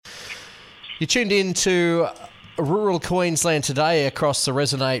You tuned in to rural Queensland today across the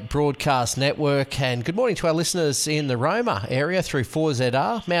Resonate broadcast network, and good morning to our listeners in the Roma area through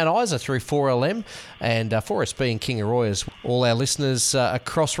 4ZR, Mount Isa through 4LM, and 4SB and Kingaroy as all our listeners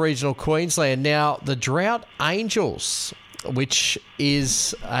across regional Queensland. Now, the Drought Angels, which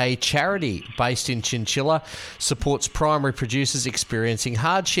is a charity based in Chinchilla, supports primary producers experiencing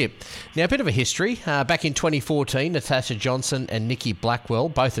hardship. Now, a bit of a history. Back in 2014, Natasha Johnson and Nikki Blackwell,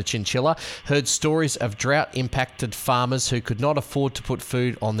 both at Chinchilla, heard stories of drought-impacted farmers who could not afford to put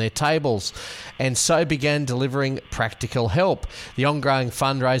food on their tables, and so began delivering practical help. The ongoing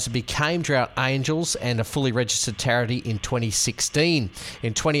fundraiser became Drought Angels and a fully registered charity in 2016.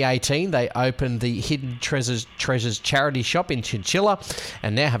 In 2018, they opened the Hidden Treasures charity shop in Chinchilla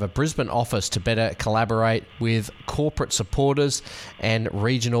and now have a Brisbane office to better collaborate with corporate supporters and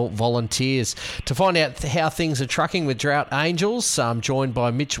regional volunteers. To find out how things are trucking with Drought Angels, I'm joined by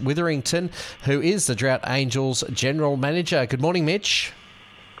Mitch Witherington, who is the Drought Angels General Manager. Good morning, Mitch.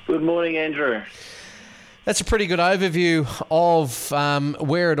 Good morning, Andrew. That's a pretty good overview of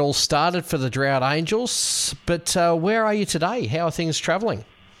where it all started for the Drought Angels, but where are you today? How are things travelling?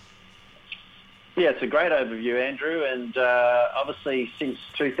 Yeah, it's a great overview, Andrew, and obviously since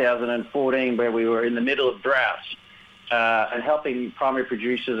 2014, where we were in the middle of drought and helping primary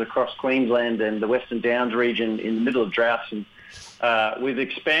producers across Queensland and the Western Downs region in the middle of droughts, and we've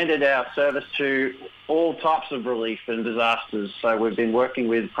expanded our service to all types of relief and disasters. So we've been working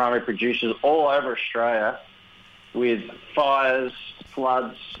with primary producers all over Australia with fires,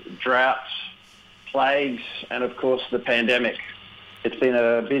 floods, droughts, plagues, and of course the pandemic. It's been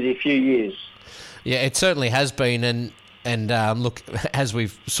a busy few years. Yeah, it certainly has been, and look, as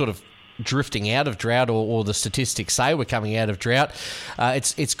we've sort of drifting out of drought, or the statistics say we're coming out of drought,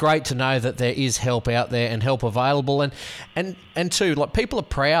 it's great to know that there is help out there and help available, and too, like, people are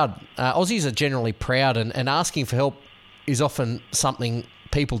proud. Aussies are generally proud, and asking for help is often something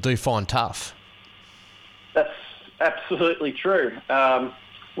people do find tough. That's absolutely true.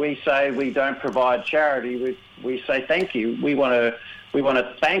 We say we don't provide charity. We say thank you. We want to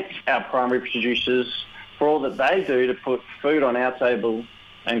thank our primary producers for all that they do to put food on our table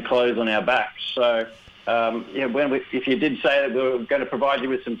and clothes on our backs. So, if you did say that we were going to provide you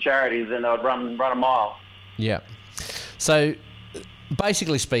with some charities, then I'd run a mile. Yeah. So,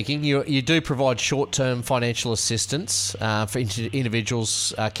 basically speaking, you do provide short-term financial assistance for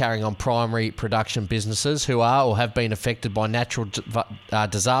individuals carrying on primary production businesses who are or have been affected by natural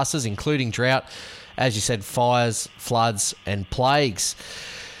disasters, including drought, as you said, fires, floods and plagues.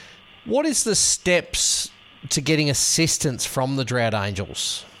 What is the steps to getting assistance from the Drought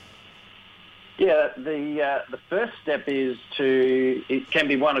Angels? Yeah, the first step is it can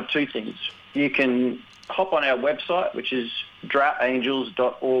be one of two things. You can hop on our website, which is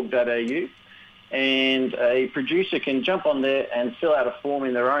drought-angels.org.au, and a producer can jump on there and fill out a form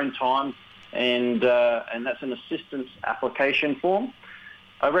in their own time, and that's an assistance application form.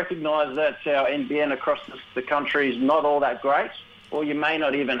 I recognise that our NBN across the country is not all that great, or you may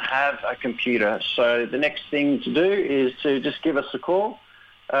not even have a computer. So the next thing to do is to just give us a call,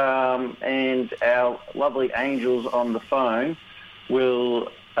 and our lovely angels on the phone will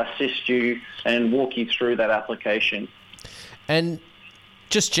assist you and walk you through that application. And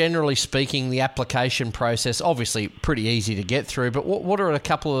just generally speaking, the application process, obviously pretty easy to get through, but what are a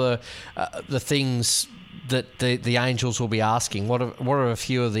couple of the things that the Angels will be asking? What are a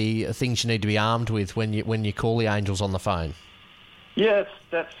few of the things you need to be armed with when you call the Angels on the phone? Yeah,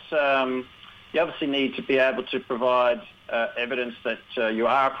 that's you obviously need to be able to provide evidence that you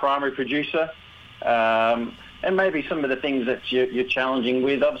are a primary producer, and maybe some of the things that you're challenging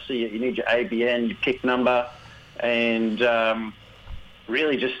with. Obviously, you need your ABN, your PIC number, and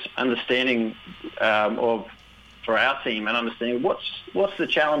really just understanding for our team and understanding what's the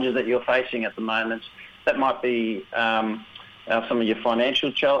challenges that you're facing at the moment. That might be some of your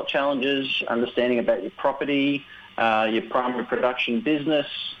financial challenges, understanding about your property, your primary production business,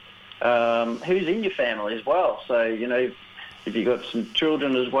 who's in your family as well. So, if you've got some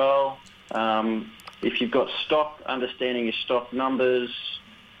children as well, if you've got stock, understanding your stock numbers,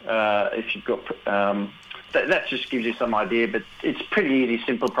 if you've got... That just gives you some idea, but it's pretty easy,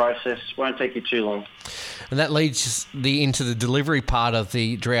 simple process. Won't take you too long. And that leads into the delivery part of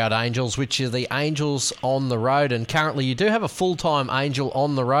the Drought Angels, which are the Angels on the road. And currently you do have a full-time angel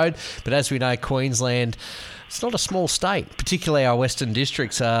on the road, but as we know, Queensland, it's not a small state, particularly our Western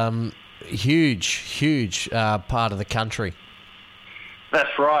districts, huge part of the country.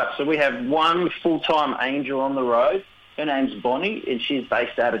 That's right. So we have one full-time angel on the road. Her name's Bonnie, and she's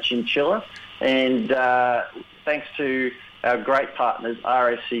based out of Chinchilla. And thanks to our great partners,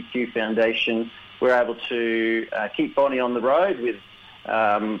 RSCQ Foundation, we're able to keep Bonnie on the road with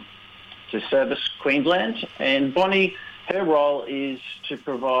to service Queensland. And Bonnie, her role is to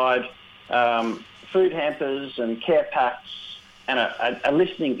provide food hampers and care packs and a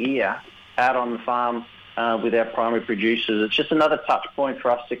listening ear out on the farm with our primary producers. It's just another touch point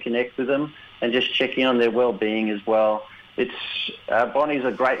for us to connect with them and just check in on their well-being as well. Bonnie's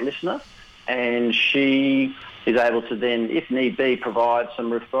a great listener, and she is able to then, if need be, provide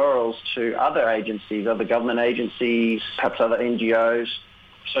some referrals to other agencies, other government agencies, perhaps other NGOs,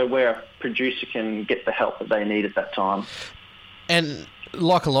 so where a producer can get the help that they need at that time. And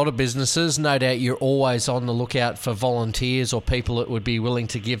like a lot of businesses, no doubt you're always on the lookout for volunteers or people that would be willing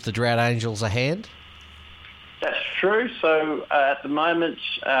to give the Drought Angels a hand? That's true. So at the moment,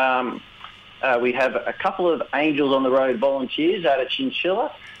 we have a couple of Angels on the Road volunteers out at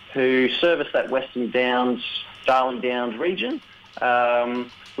Chinchilla who service that Western Downs, Darling Downs region.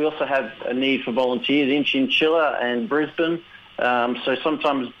 We also have a need for volunteers in Chinchilla and Brisbane. So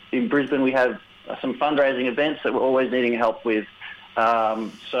sometimes in Brisbane we have some fundraising events that we're always needing help with.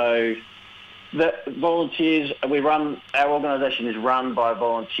 So the volunteers, our organisation is run by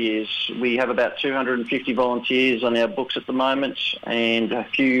volunteers. We have about 250 volunteers on our books at the moment and a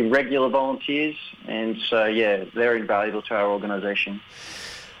few regular volunteers. And so, yeah, they're invaluable to our organisation.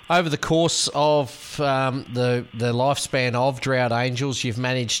 Over the course of the lifespan of Drought Angels, you've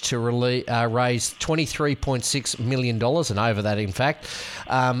managed to raise $23.6 million, and over that, in fact.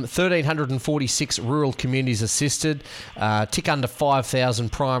 1,346 rural communities assisted, tick under 5,000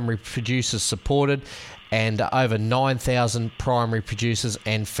 primary producers supported, and over 9,000 primary producers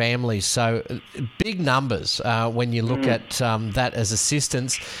and families. So big numbers when you look at that as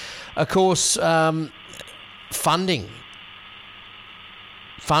assistance. Of course,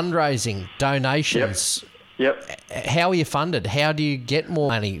 fundraising, donations. Yep. How are you funded? How do you get more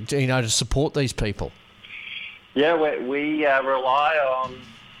money, to support these people? Yeah, we rely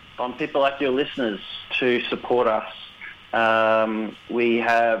on people like your listeners to support us. We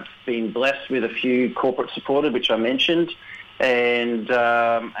have been blessed with a few corporate supporters, which I mentioned, and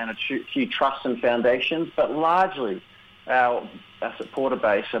a few trusts and foundations, but largely our supporter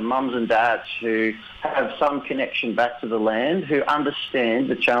base are mums and dads who have some connection back to the land, who understand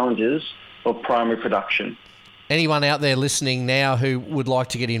the challenges of primary production. Anyone out there listening now who would like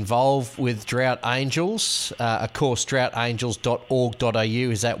to get involved with Drought Angels, of course, drought-angels.org.au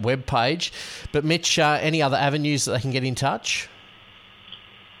is that webpage. But Mitch, any other avenues that they can get in touch?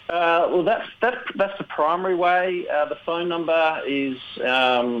 Well, that's the primary way. The phone number is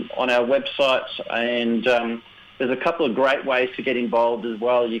on our website, and there's a couple of great ways to get involved as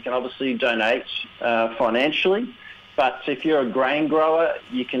well. You can obviously donate financially, but if you're a grain grower,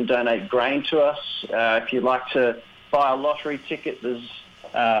 you can donate grain to us. If you'd like to buy a lottery ticket, there's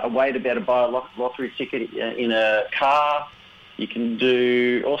a way to be able to buy a lottery ticket in a car. You can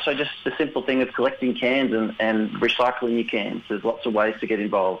do also just the simple thing of collecting cans and recycling your cans. There's lots of ways to get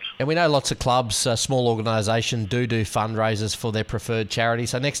involved. And we know lots of clubs, small organisations do fundraisers for their preferred charity.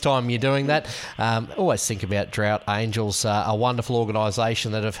 So next time you're doing that, always think about Drought Angels, a wonderful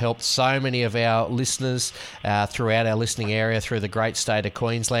organisation that have helped so many of our listeners throughout our listening area through the great state of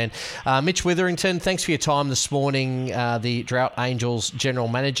Queensland. Mitch Witherington, thanks for your time this morning, the Drought Angels General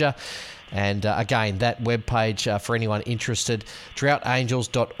Manager. And again, that webpage for anyone interested,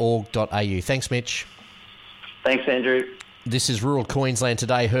 drought-angels.org.au. Thanks, Mitch. Thanks, Andrew. This is Rural Queensland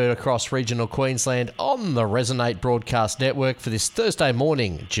Today, heard across regional Queensland on the Resonate Broadcast Network for this Thursday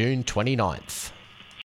morning, June 29th.